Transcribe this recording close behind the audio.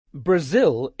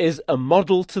Brazil is a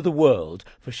model to the world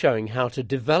for showing how to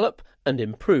develop and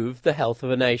improve the health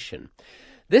of a nation.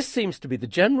 This seems to be the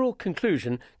general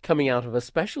conclusion coming out of a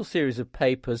special series of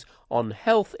papers on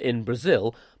health in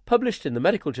Brazil published in the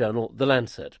medical journal The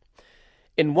Lancet.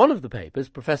 In one of the papers,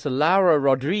 Professor Laura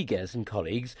Rodrigues and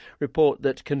colleagues report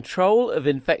that control of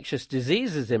infectious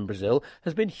diseases in Brazil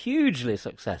has been hugely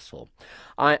successful.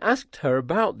 I asked her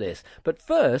about this, but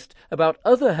first about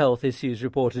other health issues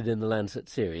reported in the Lancet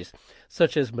series,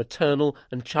 such as maternal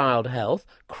and child health,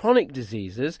 chronic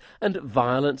diseases, and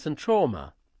violence and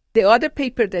trauma. The other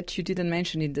paper that you didn't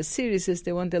mention in the series is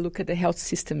the one that look at the health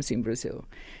systems in Brazil.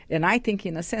 And I think,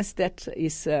 in a sense, that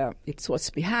is it's what's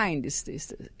behind this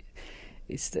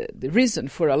is the reason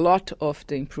for a lot of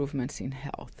the improvements in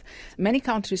health. Many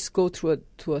countries go through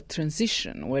a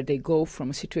transition where they go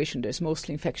from a situation there's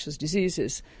mostly infectious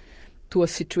diseases to a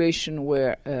situation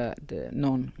where the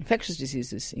non-infectious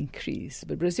diseases increase.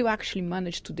 But Brazil actually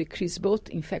managed to decrease both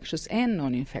infectious and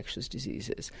non-infectious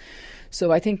diseases.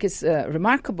 So I think it's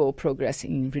remarkable progress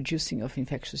in reducing of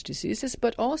infectious diseases,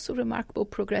 but also remarkable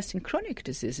progress in chronic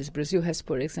diseases. Brazil has,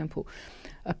 for example,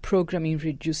 a program in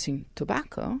reducing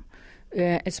tobacco.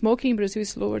 Smoking in Brazil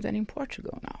is lower than in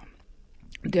Portugal now.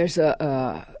 There's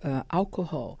a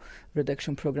alcohol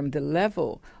reduction program. The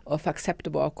level of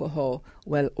acceptable alcohol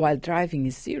while driving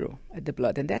is zero at the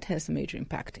blood, and that has a major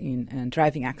impact in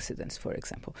driving accidents, for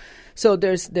example. So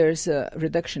there's a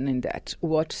reduction in that.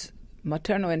 What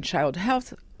maternal and child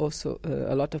health, also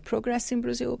a lot of progress in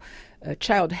Brazil.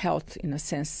 Child health, in a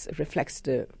sense, reflects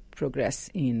the progress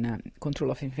in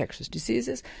control of infectious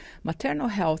diseases. Maternal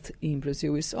health in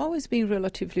Brazil is always being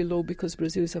relatively low because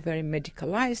Brazil is a very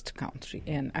medicalized country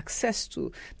and access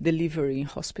to delivery in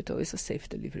hospital is a safe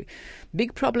delivery.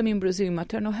 Big problem in Brazil in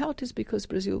maternal health is because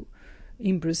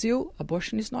in Brazil,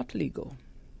 abortion is not legal.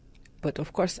 But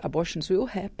of course, abortions will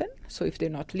happen. So if they're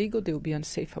not legal, they will be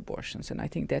unsafe abortions. And I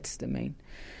think that's the main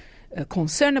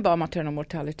concern about maternal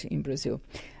mortality in Brazil.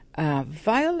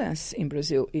 Violence in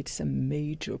Brazil, it's a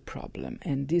major problem,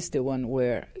 and this is the one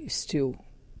where still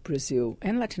Brazil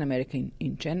and Latin America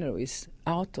in general is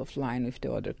out of line with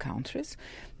the other countries.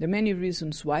 There are many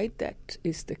reasons why that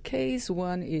is the case.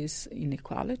 One is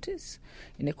inequalities.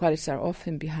 Inequalities are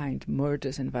often behind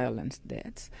murders and violent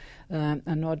deaths.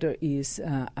 Another is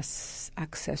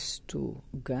access to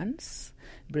guns.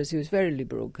 Brazil is very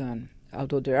liberal gun.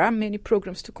 Although there are many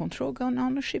programs to control gun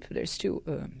ownership, there's still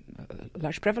a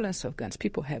large prevalence of guns.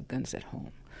 People have guns at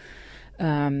home.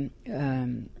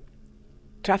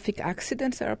 Traffic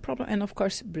accidents are a problem. And, of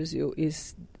course, Brazil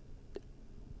is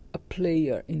a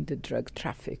player in the drug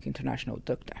traffic, international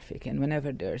drug traffic. And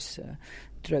whenever there's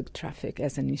drug traffic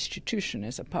as an institution,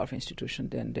 as a powerful institution,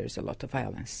 then there's a lot of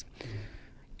violence.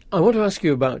 I want to ask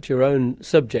you about your own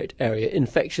subject area,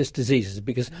 infectious diseases,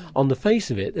 because on the face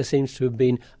of it, there seems to have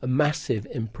been a massive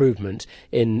improvement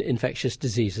in infectious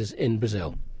diseases in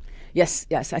Brazil. Yes.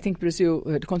 I think Brazil,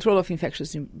 the control of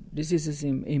infectious diseases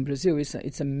in Brazil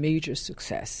it's a major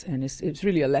success, and it's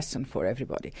really a lesson for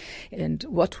everybody. And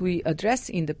what we address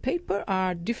in the paper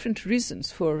are different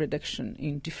reasons for reduction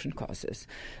in different causes.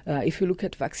 If you look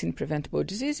at vaccine-preventable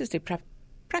diseases, they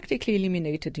practically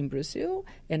eliminated in Brazil,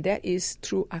 and that is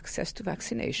through access to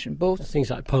vaccination. Both things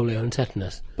like polio and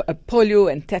tetanus.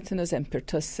 Polio and tetanus and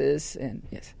pertussis, and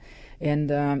yes. And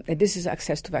this is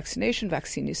access to vaccination.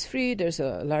 Vaccine is free. There's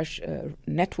a large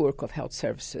network of health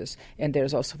services, and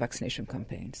there's also vaccination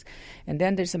campaigns. And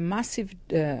then there's a massive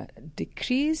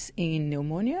decrease in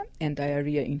pneumonia and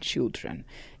diarrhea in children.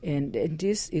 And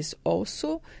this is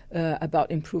also about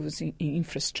improvements in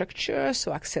infrastructure,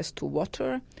 so access to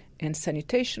water and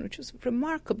sanitation, which was a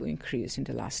remarkable increase in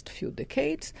the last few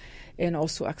decades, and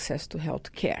also access to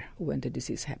health care when the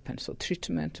disease happens, so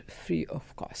treatment free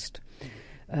of cost.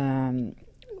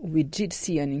 We did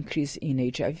see an increase in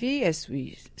HIV, as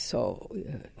we saw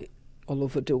all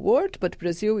over the world, but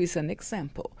Brazil is an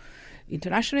example.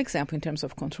 International example in terms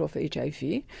of control of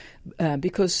HIV,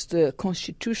 because the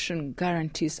Constitution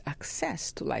guarantees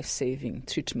access to life-saving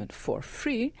treatment for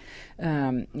free.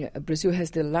 Brazil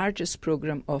has the largest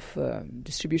program of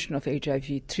distribution of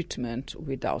HIV treatment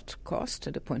without cost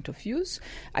at the point of use.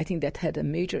 I think that had a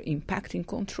major impact in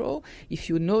control. If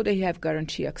you know they have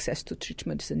guaranteed access to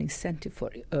treatment, it's an incentive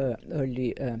for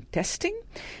early testing,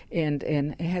 and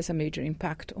it has a major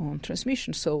impact on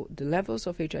transmission. So the levels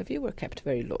of HIV were kept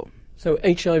very low. So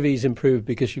HIV's improved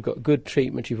because you've got good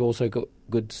treatment, you've also got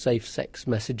good safe sex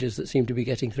messages that seem to be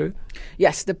getting through?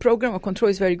 Yes, the program of control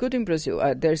is very good in Brazil.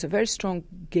 There's a very strong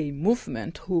gay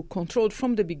movement who controlled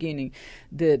from the beginning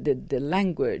the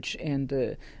language and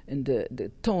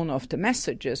the tone of the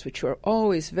messages, which were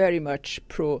always very much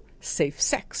pro safe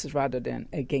sex rather than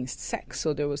against sex.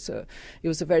 So it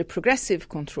was a very progressive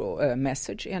control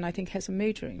message, and I think has a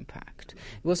major impact.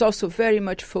 It was also very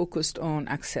much focused on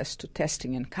access to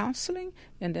testing and counseling,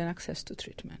 and then access to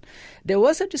treatment. There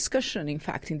was a discussion, in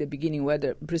fact, in the beginning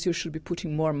whether Brazil should be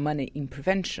putting more money in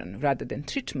prevention rather than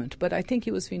treatment, but I think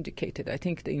it was vindicated. I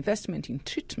think the investment in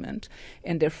treatment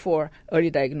and therefore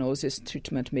early diagnosis,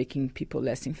 treatment, making people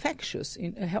less infectious,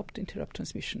 helped interrupt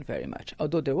transmission very much,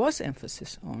 although there was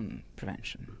emphasis on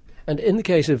prevention. And in the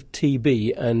case of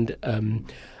TB and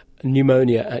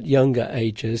pneumonia at younger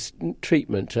ages,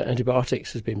 treatment,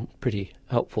 antibiotics has been pretty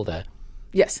helpful there.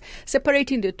 Yes,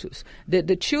 separating the two.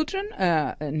 The children,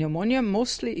 pneumonia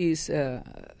mostly is, a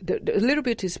little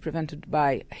bit is prevented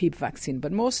by Hib vaccine,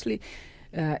 but mostly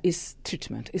is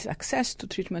treatment, is access to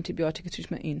treatment, antibiotic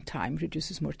treatment in time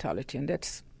reduces mortality, and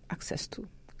that's access to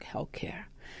health care,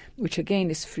 which again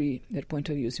is free at point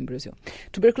of use in Brazil.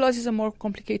 Tuberculosis is a more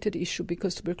complicated issue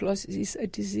because tuberculosis is a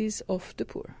disease of the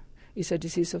poor. It's a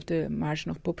disease of the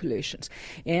marginal populations,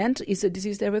 and it's a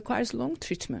disease that requires long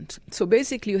treatment. So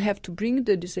basically you have to bring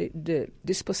the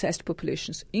dispossessed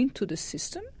populations into the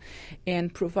system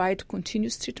and provide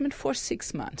continuous treatment for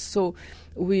 6 months. So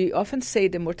we often say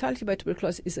the mortality by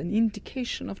tuberculosis is an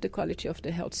indication of the quality of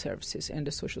the health services and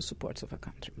the social supports of a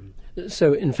country.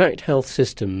 So in fact health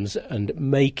systems and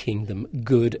making them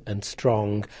good and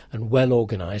strong and well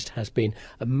organised has been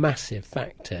a massive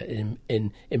factor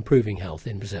in improving health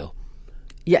in Brazil.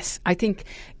 Yes, I think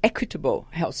equitable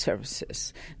health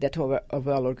services that are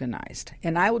well organized.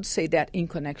 And I would say that in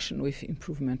connection with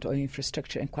improvement of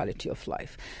infrastructure and quality of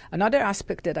life. Another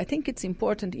aspect that I think it's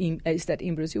important is that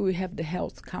in Brazil we have the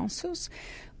health councils,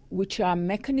 which are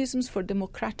mechanisms for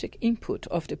democratic input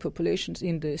of the populations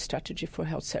in the strategy for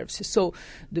health services. So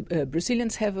the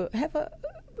Brazilians have a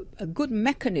good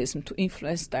mechanism to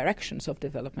influence directions of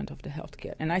development of the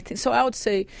healthcare, and I think so. I would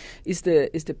say is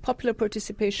the popular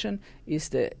participation, is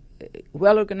the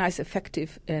well organized,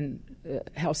 effective, and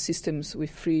health systems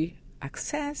with free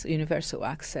access, universal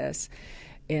access,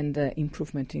 and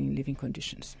improvement in living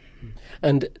conditions.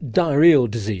 And diarrheal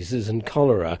diseases and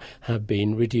cholera have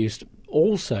been reduced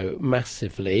also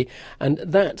massively, and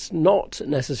that's not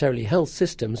necessarily health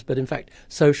systems, but in fact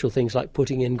social things like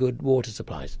putting in good water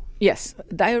supplies. Yes,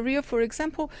 diarrhea, for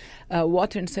example,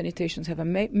 water and sanitation have a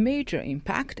major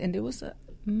impact, and there was a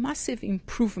massive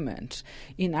improvement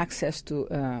in access to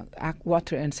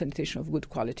water and sanitation of good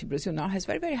quality. Brazil now has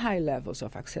very, very high levels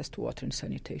of access to water and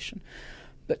sanitation.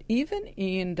 But even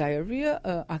in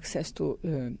diarrhea, access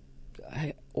to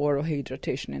oral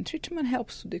hydration and treatment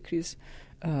helps to decrease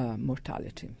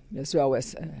mortality as well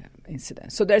as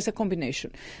incidence. So there's a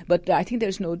combination. But I think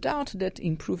there's no doubt that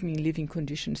improving living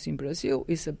conditions in Brazil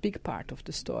is a big part of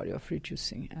the story of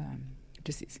reducing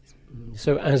diseases.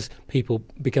 So as people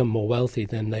become more wealthy,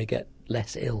 then they get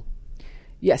less ill.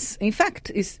 Yes. In fact,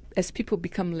 as people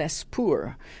become less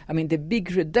poor, I mean, the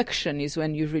big reduction is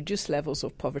when you reduce levels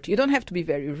of poverty. You don't have to be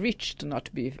very rich to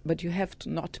not be, but you have to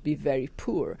not be very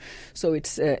poor. So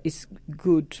it's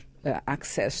good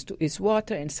access to is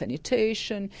water and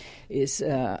sanitation, is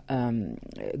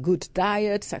good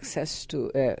diets, access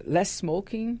to less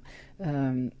smoking.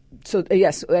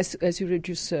 Yes, as you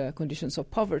reduce conditions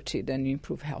of poverty, then you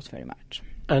improve health very much.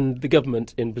 And the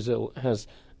government in Brazil has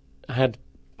had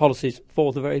policies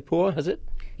for the very poor, has it?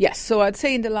 Yes, so I'd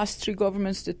say in the last three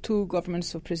governments, the two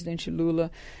governments of President Lula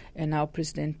and now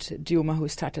President Dilma, who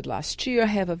started last year,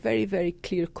 have a very, very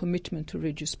clear commitment to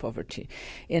reduce poverty.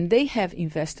 And they have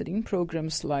invested in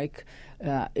programs like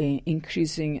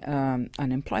increasing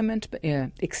unemployment,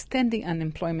 extending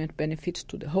unemployment benefits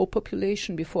to the whole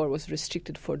population. Before it was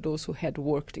restricted for those who had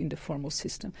worked in the formal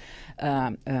system,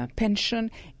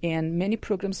 pension, and many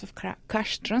programs of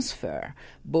cash transfer,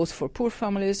 both for poor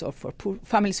families or for poor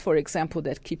families, for example,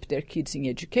 that keep their kids in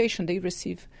education. They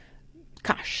receive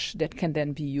cash that can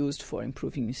then be used for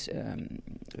improving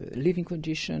living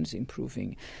conditions,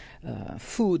 improving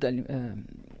food,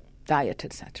 diet,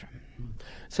 etc.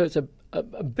 So it's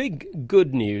a big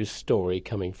good news story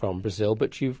coming from Brazil,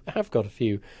 but you have got a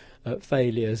few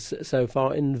failures so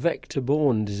far in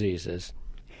vector-borne diseases.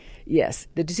 Yes,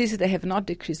 the diseases that have not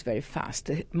decreased very fast,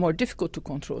 the more difficult to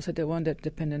control, so the one that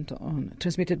dependent on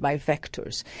transmitted by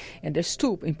vectors. And there's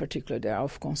two in particular that are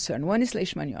of concern. One is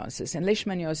leishmaniasis, and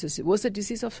leishmaniasis was a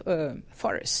disease of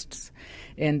forests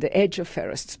and the edge of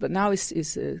forests, but now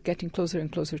is getting closer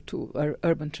and closer to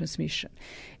urban transmission.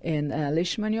 And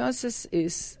leishmaniasis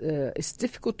is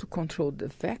difficult to control the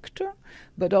vector,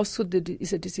 but also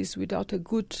is a disease without a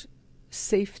good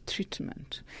safe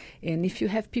treatment. And if you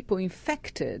have people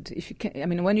infected,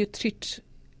 when you treat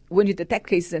when you detect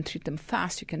cases and treat them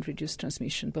fast, you can reduce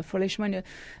transmission. But for leishmania,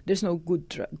 there's no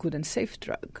good and safe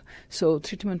drug. So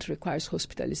treatment requires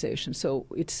hospitalization. So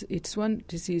it's one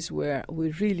disease where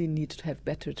we really need to have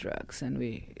better drugs. And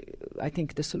I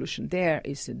think the solution there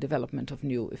is the development of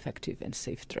new effective and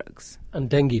safe drugs. And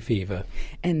dengue fever.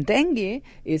 And dengue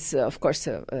is, of course,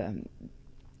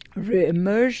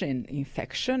 re-emerging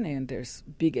infection, and there's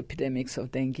big epidemics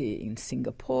of dengue in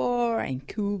Singapore, in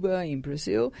Cuba, in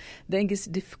Brazil. Dengue is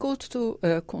difficult to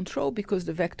control because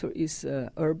the vector is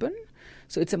urban.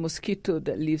 So it's a mosquito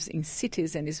that lives in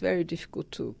cities, and it's very difficult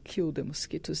to kill the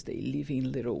mosquitoes. They live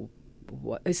in little...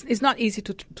 It's not easy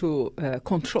to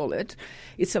control it.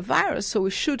 It's a virus, so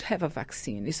we should have a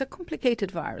vaccine. It's a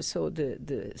complicated virus, so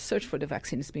the search for the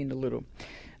vaccine has been a little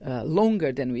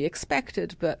longer than we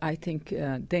expected, but I think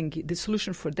the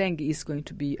solution for dengue is going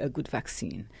to be a good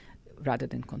vaccine rather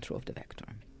than control of the vector.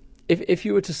 If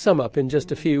you were to sum up in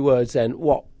just a few words then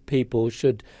what people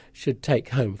should take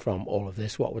home from all of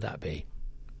this, what would that be?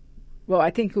 Well, I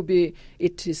think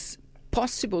it is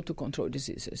possible to control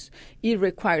diseases. It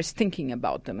requires thinking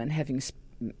about them and having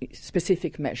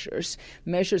specific measures.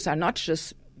 Measures are not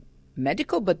just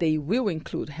medical, but they will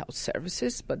include health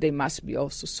services, but they must be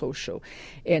also social.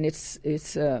 And it's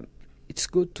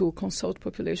good to consult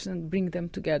populations and bring them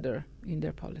together in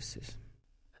their policies.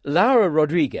 Laura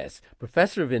Rodriguez,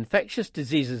 Professor of Infectious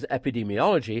Diseases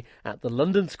Epidemiology at the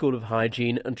London School of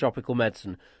Hygiene and Tropical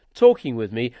Medicine, talking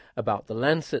with me about the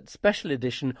Lancet Special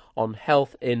Edition on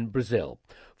Health in Brazil.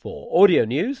 For Audio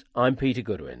News, I'm Peter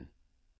Goodwin.